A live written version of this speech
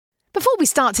we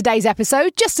start today's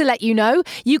episode, just to let you know,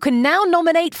 you can now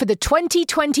nominate for the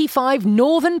 2025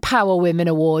 Northern Power Women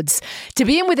Awards to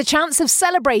be in with a chance of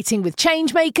celebrating with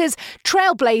changemakers,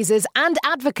 trailblazers and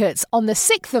advocates on the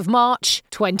 6th of March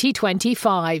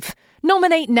 2025.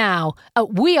 Nominate now at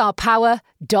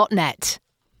wearepower.net.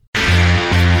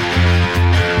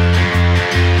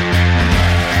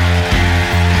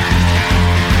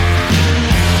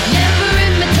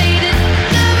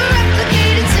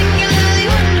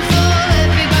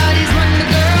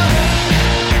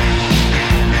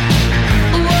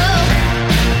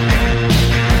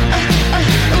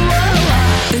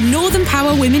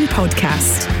 Women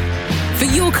podcast for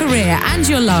your career and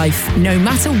your life, no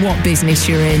matter what business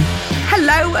you're in.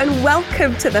 Hello and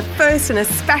welcome to the first and a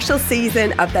special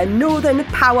season of the Northern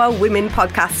Power Women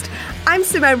podcast. I'm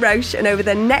Simone Roche, and over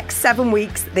the next 7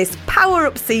 weeks, this Power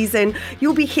Up season,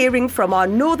 you'll be hearing from our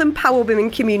Northern Power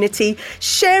Women community,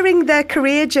 sharing their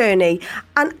career journey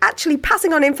and actually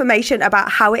passing on information about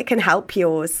how it can help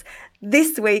yours.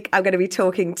 This week, I'm going to be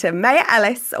talking to Maya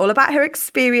Ellis all about her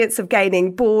experience of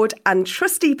gaining board and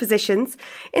trustee positions.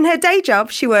 In her day job,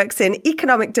 she works in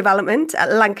economic development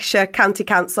at Lancashire County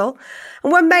Council.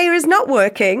 And when Maya is not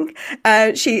working,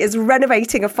 she is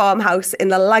renovating a farmhouse in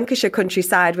the Lancashire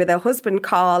countryside with her husband,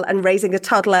 Carl, and raising a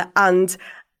toddler and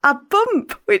a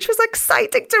bump, which was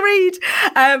exciting to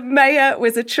read. Maya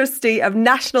was a trustee of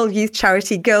national youth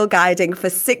charity Girl Guiding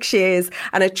for 6 years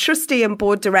and a trustee and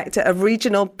board director of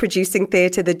regional producing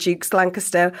theatre The Dukes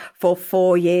Lancaster for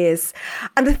 4 years.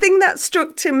 And the thing that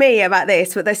struck to me about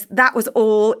this was that was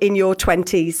all in your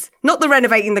 20s. Not the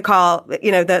renovating the car,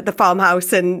 you know, the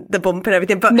farmhouse and the bump and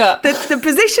everything, but no. the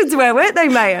positions weren't they,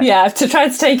 Maya? Yeah, to try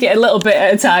to take it a little bit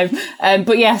at a time.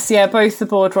 But yes, both the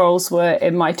board roles were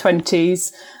in my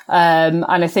 20s. And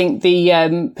I think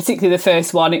particularly the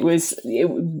first one,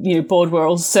 board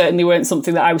roles certainly weren't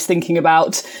something that I was thinking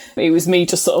about. It was me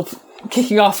just sort of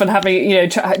kicking off and having,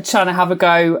 trying to have a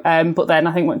go. But then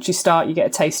I think once you start, you get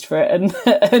a taste for it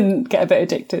and get a bit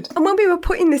addicted. And when we were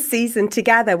putting this season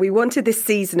together, we wanted this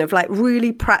season of like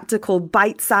really practical,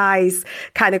 bite-sized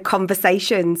kind of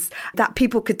conversations that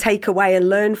people could take away and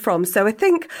learn from. So I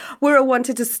think where I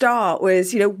wanted to start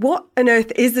was, what on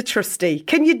earth is a trustee?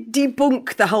 Can you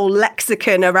debunk the whole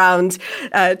lexicon around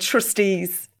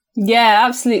trustees? Yeah,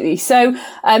 absolutely. So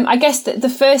I guess the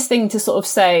first thing to sort of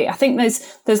say, I think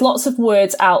there's lots of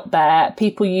words out there.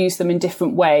 People use them in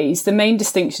different ways. The main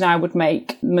distinction I would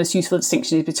make, the most useful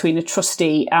distinction, is between a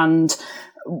trustee and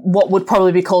what would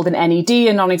probably be called an NED,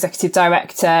 a non-executive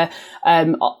director.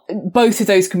 Both of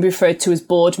those can be referred to as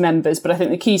board members, but I think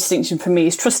the key distinction for me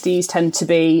is trustees tend to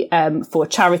be for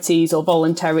charities or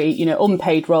voluntary,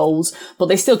 unpaid roles, but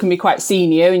they still can be quite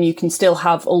senior and you can still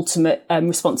have ultimate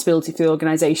responsibility for the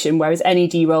organisation, whereas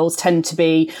NED roles tend to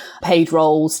be paid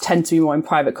roles, tend to be more in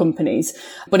private companies.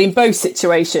 But in both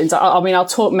situations, I'll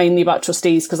talk mainly about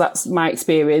trustees because that's my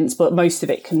experience, but most of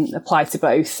it can apply to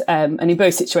both. And in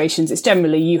both situations, it's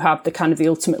generally you have the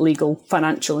ultimate legal,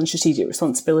 financial and strategic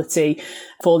responsibility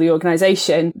for the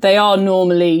organisation. They are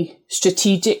normally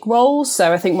strategic roles.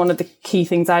 So I think one of the key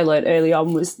things I learned early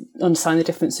on was understanding the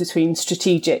difference between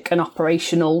strategic and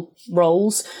operational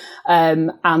roles.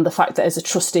 And the fact that as a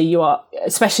trustee, you are,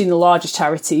 especially in the largest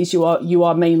charities, you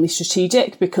are mainly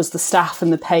strategic because the staff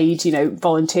and the paid,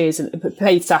 volunteers and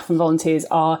paid staff and volunteers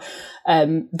are,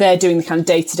 they're doing the kind of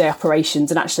day-to-day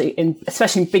operations. And actually,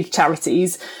 especially in big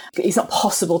charities, it's not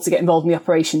possible to get involved in the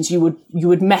operations. You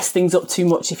would mess things up too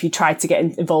much if you tried to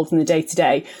get involved in the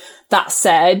day-to-day. That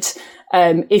said,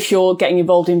 if you're getting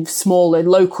involved in smaller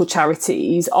local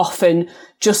charities, often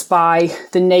just by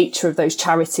the nature of those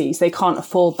charities, they can't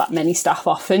afford that many staff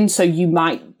often. So you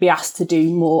might be asked to do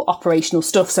more operational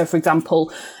stuff. So for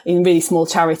example, in really small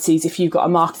charities, if you've got a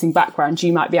marketing background,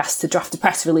 you might be asked to draft a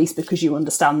press release because you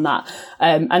understand that.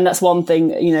 And that's one thing,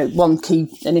 one key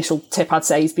initial tip I'd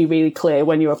say is be really clear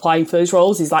when you're applying for those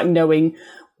roles is like knowing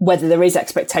whether there is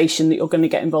expectation that you're going to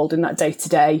get involved in that day to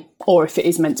day or if it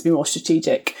is meant to be more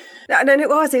strategic. And it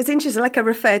was interesting, like I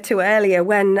referred to earlier,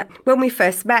 when we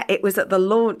first met, it was at the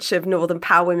launch of Northern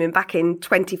Power Women back in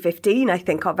 2015, I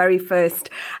think, our very first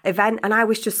event. And I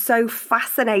was just so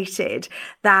fascinated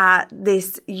that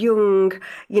this young,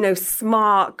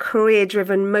 smart,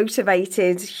 career-driven,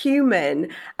 motivated human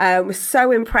was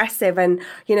so impressive. And,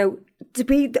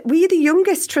 were you the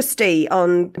youngest trustee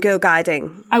on Girl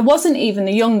Guiding? I wasn't even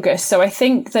the youngest. So I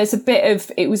think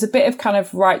it was a bit of kind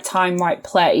of right time, right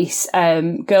place.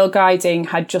 Girl Guiding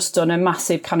had just done a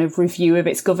massive kind of review of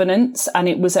its governance. And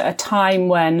it was at a time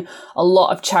when a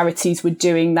lot of charities were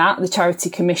doing that. The Charity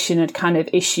Commission had kind of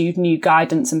issued new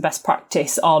guidance and best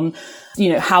practice on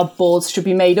how boards should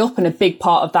be made up. And a big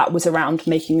part of that was around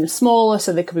making them smaller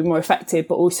so they could be more effective,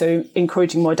 but also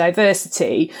encouraging more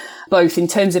diversity, both in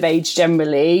terms of age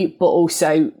generally, but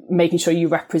also making sure you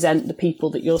represent the people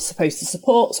that you're supposed to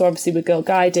support. So obviously with Girl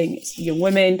Guiding, it's young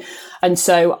women. And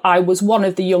so I was one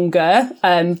of the younger,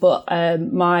 but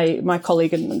my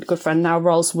colleague and good friend now,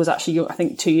 Ros, was actually, I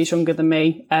think, 2 years younger than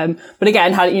me. But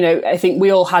again, I think we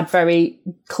all had very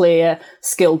clear,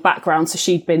 skilled backgrounds. So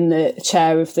she'd been the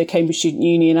chair of the Cambridge Student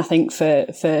Union, I think, for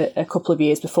a couple of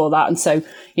years before that. And so,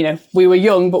 we were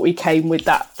young, but we came with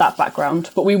that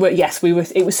background. But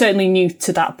it was certainly new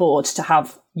to that board to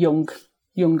have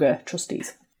younger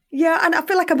trustees. Yeah, and I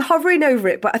feel like I'm hovering over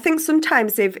it, but I think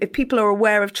sometimes if people are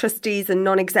aware of trustees and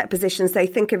non-exec positions, they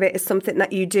think of it as something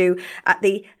that you do at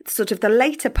the sort of the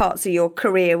later parts of your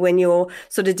career when you're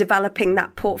sort of developing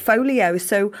that portfolio.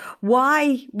 So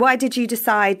why did you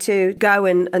decide to go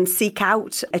and seek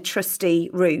out a trustee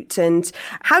route, and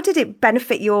how did it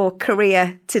benefit your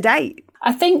career to date?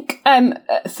 I think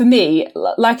for me,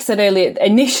 like I said earlier,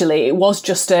 initially it was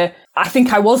just I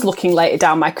think I was looking later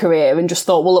down my career and just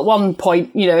thought, well, at one point,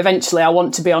 eventually I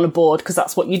want to be on a board because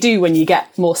that's what you do when you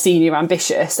get more senior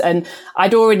ambitious. And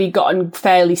I'd already gotten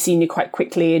fairly senior quite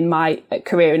quickly in my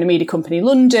career in a media company in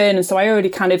London. And so I already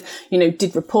kind of,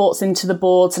 did reports into the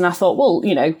boards, and I thought, well,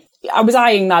 I was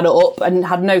eyeing that up and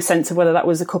had no sense of whether that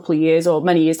was a couple of years or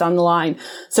many years down the line.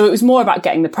 So it was more about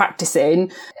getting the practice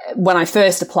in. When I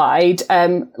first applied,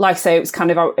 like I say, it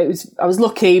was I was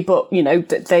lucky, but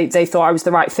they thought I was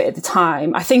the right fit at the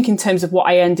time. I think in terms of what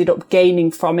I ended up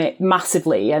gaining from it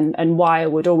massively, and why I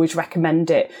would always recommend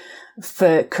it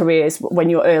for careers when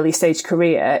you're early stage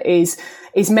career is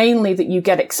mainly that you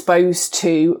get exposed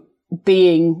to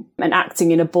being and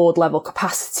acting in a board level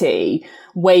capacity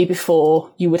way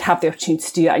before you would have the opportunity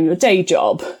to do that in your day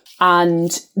job. And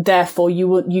therefore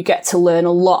you get to learn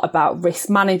a lot about risk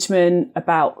management,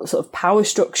 about sort of power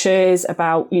structures,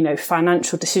 about,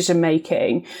 financial decision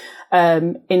making,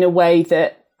 in a way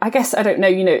that I guess, I don't know,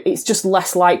 it's just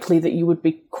less likely that you would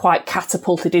be quite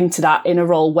catapulted into that in a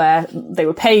role where they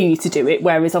were paying you to do it.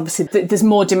 Whereas obviously there's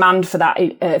more demand for that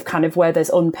kind of where there's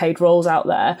unpaid roles out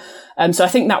there. So I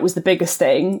think that was the biggest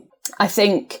thing. I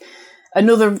think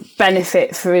another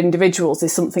benefit for individuals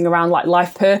is something around like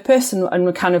life purpose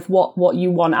and kind of what you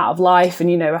want out of life.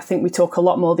 And, I think we talk a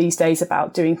lot more these days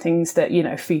about doing things that,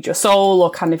 feed your soul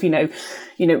or kind of,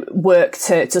 work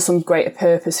to some greater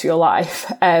purpose for your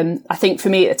life. I think for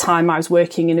me at the time, I was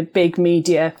working in a big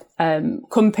media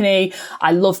company.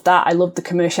 I loved that. I loved the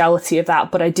commerciality of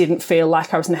that, but I didn't feel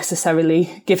like I was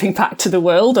necessarily giving back to the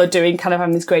world or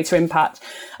having this greater impact.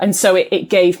 And so it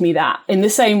gave me that in the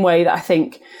same way that I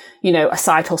think, a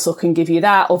side hustle can give you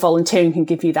that, or volunteering can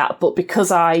give you that. But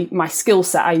because my skill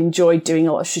set, I enjoyed doing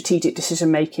a lot of strategic decision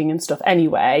making and stuff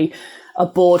anyway, a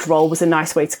board role was a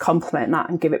nice way to complement that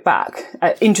and give it back.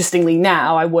 Interestingly,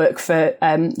 now I work for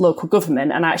local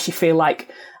government, and I actually feel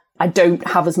like I don't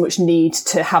have as much need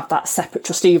to have that separate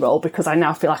trustee role because I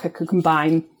now feel like I could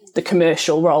combine the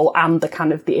commercial role and the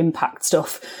kind of the impact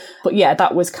stuff. But yeah,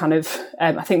 that was kind of,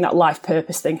 I think that life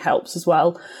purpose thing helps as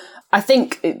well. I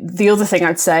think the other thing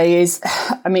I'd say is,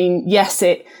 yes,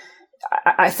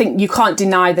 I think you can't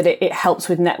deny that it helps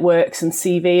with networks and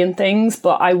CV and things,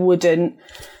 but I wouldn't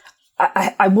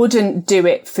do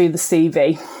it through the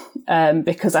CV,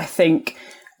 because I think,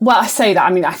 I say that,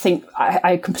 I think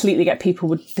I completely get people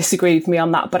would disagree with me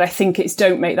on that, but I think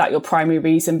don't make that your primary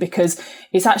reason, because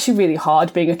it's actually really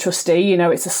hard being a trustee.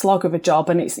 It's a slog of a job,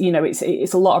 and it's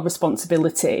a lot of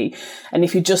responsibility. And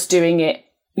if you're just doing it,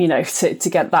 to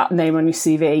get that name on your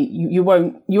CV, you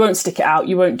won't stick it out.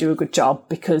 You won't do a good job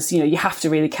because, you have to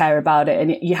really care about it,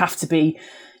 and you have to be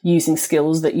using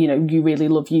skills that, you really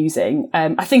love using.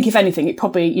 I think if anything, it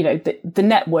probably, the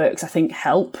networks, I think,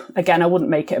 help. Again, I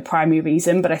wouldn't make it a primary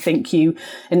reason, but I think in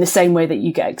the same way that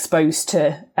you get exposed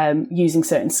to, using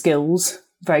certain skills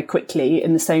very quickly,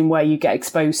 in the same way you get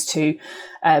exposed to,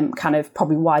 kind of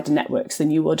probably wider networks than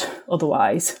you would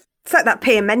otherwise. It's like that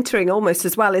peer mentoring almost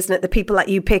as well, isn't it? The people that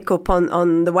you pick up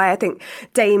on the way. I think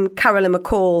Dame Carolyn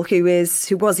McCall, who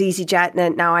was EasyJet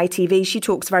and now ITV, she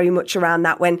talks very much around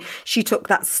that when she took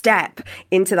that step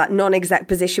into that non-exec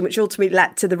position, which ultimately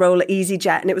led to the role at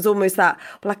EasyJet. And it was almost that,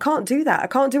 well, I can't do that. I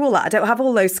can't do all that. I don't have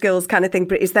all those skills kind of thing.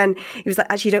 But it was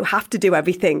like, actually, you don't have to do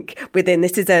everything within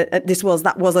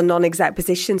that was a non-exec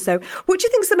position. So what do you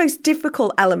think is the most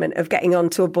difficult element of getting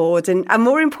onto a board? And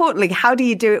more importantly, how do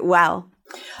you do it well?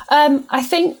 I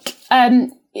think,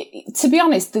 to be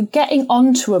honest, the getting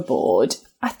onto a board,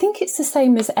 I think it's the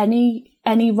same as any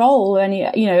role or any,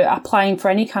 applying for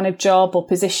any kind of job or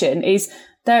position is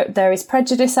there is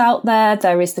prejudice out there.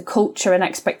 There is the culture and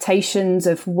expectations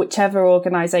of whichever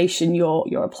organisation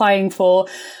you're applying for.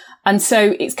 And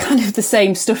so it's kind of the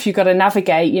same stuff you've got to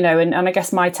navigate, you know, and I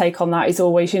guess my take on that is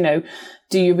always, you know,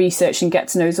 do your research and get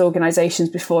to know those organisations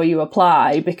before you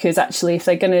apply, because actually if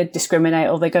they're going to discriminate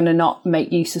or they're going to not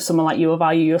make use of someone like you or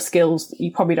value your skills,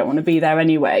 you probably don't want to be there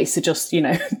anyway. So just, you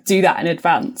know, do that in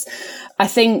advance. I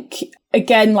think,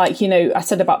 again, like, you know, I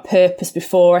said about purpose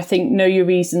before, I think know your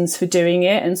reasons for doing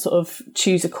it and sort of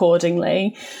choose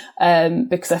accordingly.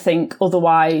 Because I think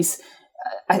otherwise,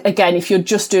 again, if you're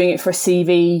just doing it for a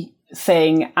CV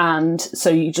thing and so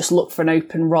you just look for an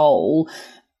open role,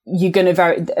 you're going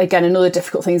to another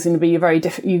difficult thing is going to be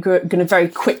you're going to very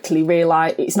quickly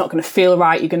realise it's not going to feel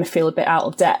right. You're going to feel a bit out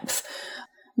of depth.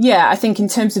 Yeah, I think in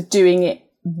terms of doing it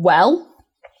well,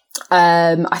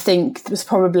 I think there's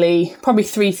probably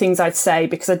three things I'd say,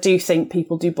 because I do think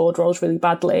people do board roles really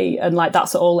badly, and like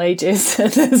that's at all ages.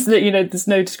 There's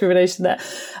no discrimination there.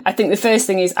 I think the first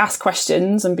thing is ask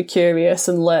questions and be curious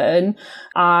and learn.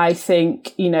 I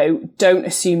think, you know, don't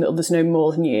assume that others know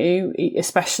more than you,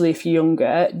 especially if you're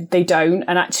younger. They don't.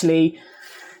 And actually,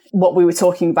 what we were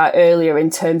talking about earlier in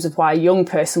terms of why a young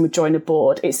person would join a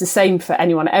board, it's the same for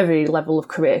anyone at every level of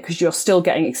career, because you're still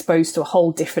getting exposed to a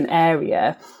whole different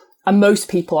area. And most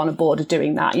people on a board are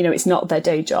doing that. You know, it's not their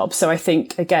day job. So I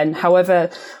think, again, whatever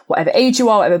age you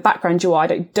are, whatever background you are,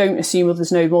 don't assume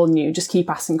others know more than you. Just keep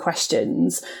asking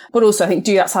questions. But also I think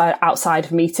do that outside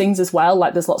of meetings as well.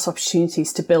 Like there's lots of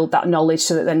opportunities to build that knowledge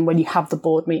so that then when you have the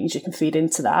board meetings, you can feed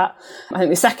into that. I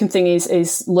think the second thing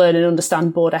is learn and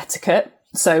understand board etiquette.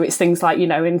 So it's things like, you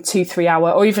know, in 2-3 hour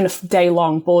or even a day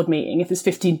long board meeting, if there's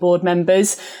 15 board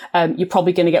members, you're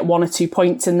probably going to get 1 or 2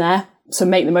 points in there. So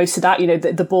make the most of that. You know,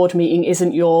 the board meeting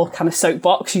isn't your kind of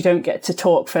soapbox. You don't get to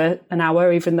talk for an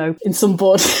hour, even though in some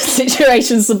board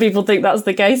situations, some people think that's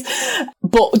the case.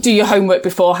 But do your homework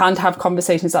beforehand, have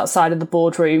conversations outside of the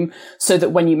boardroom so that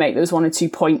when you make those 1 or 2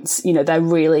 points, you know, they're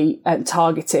really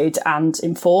targeted and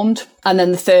informed. And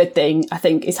then the third thing, I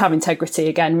think, is have integrity.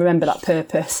 Again, remember that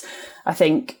purpose. I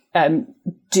think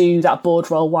do that board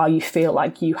role while you feel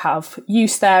like you have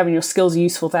use there and your skills are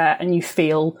useful there and you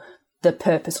feel the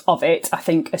purpose of it. I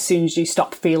think as soon as you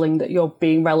stop feeling that you're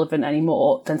being relevant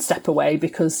anymore, then step away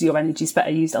because your energy is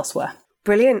better used elsewhere.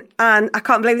 Brilliant. And I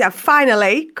can't believe that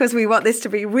finally, because we want this to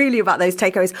be really about those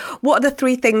takeaways. What are the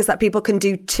 3 things that people can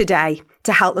do today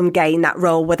to help them gain that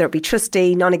role, whether it be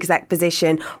trustee, non-exec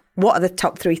position? What are the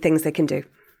top 3 things they can do?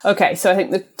 Okay, so I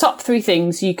think the top 3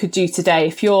 things you could do today,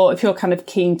 if you're kind of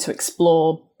keen to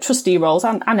explore trustee roles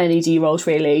and NED roles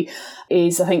really,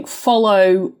 is I think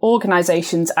follow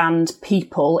organisations and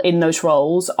people in those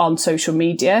roles on social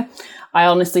media. I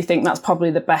honestly think that's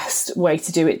probably the best way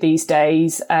to do it these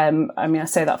days. I mean, I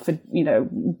say that for, you know,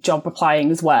 job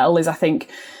applying as well, is I think,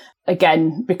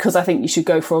 again, because I think you should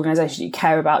go for organisations you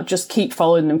care about, just keep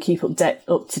following them, keep up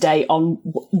to date on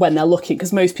when they're looking,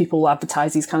 because most people will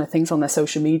advertise these kind of things on their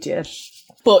social media.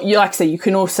 But you, like I say, you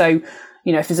can also,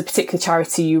 you know, if there's a particular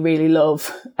charity you really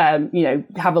love, you know,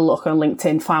 have a look on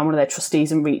LinkedIn, find one of their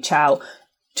trustees and reach out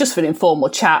just for an informal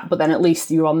chat, but then at least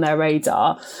you're on their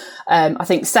radar. I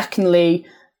think secondly,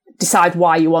 decide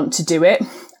why you want to do it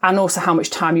and also how much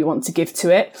time you want to give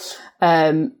to it,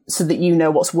 so that you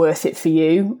know what's worth it for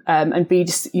you, and be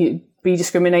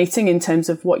discriminating in terms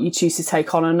of what you choose to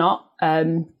take on or not.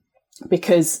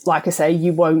 Because like I say,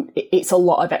 it's a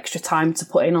lot of extra time to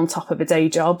put in on top of a day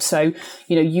job. So,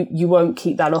 you know, you won't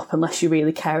keep that up unless you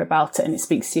really care about it and it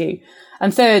speaks to you.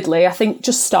 And thirdly, I think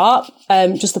just start,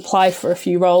 just apply for a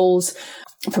few roles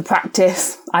for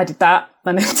practice. I did that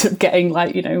and ended up getting,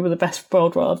 like, you know, the best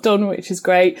board role I've done, which is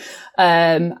great.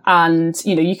 And,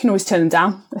 you know, you can always turn them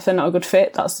down if they're not a good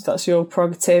fit. That's your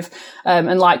prerogative.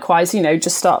 And likewise, you know,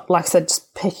 just start, like I said,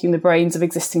 just picking the brains of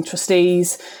existing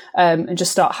trustees, and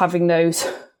just start having those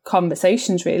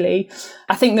conversations, really.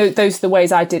 I think those are the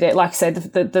ways I did it. Like I said,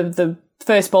 the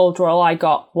first board role I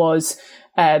got was,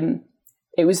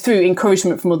 it was through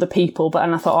encouragement from other people,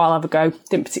 and I thought, I'll have a go.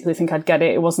 Didn't particularly think I'd get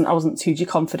it. I wasn't hugely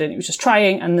confident. It was just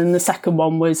trying. And then the second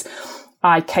one was,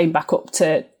 I came back up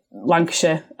to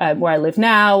Lancashire, where I live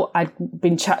now. I'd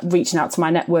been reaching out to my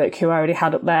network who I already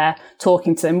had up there,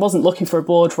 talking to them. Wasn't looking for a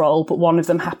board role, but one of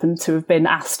them happened to have been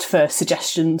asked for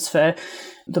suggestions for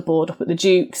the board up at the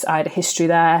Dukes. I had a history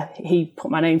there. He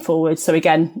put my name forward. So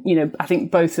again, you know, I think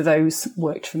both of those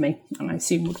worked for me, and I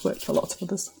assume would work for lots of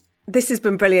others. This has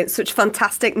been brilliant. Such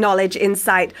fantastic knowledge,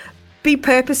 insight. Be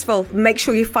purposeful. Make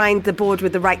sure you find the board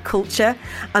with the right culture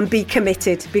and be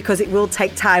committed, because it will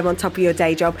take time on top of your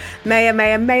day job. Maya,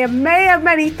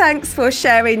 many thanks for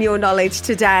sharing your knowledge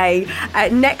today.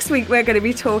 Next week, we're going to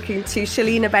be talking to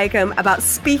Shalina Begum about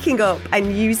speaking up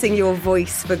and using your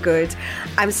voice for good.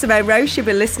 I'm Simone Roche. You've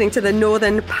been listening to the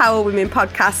Northern Power Women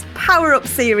podcast Power Up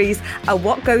series, a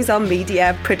What Goes On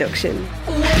Media production.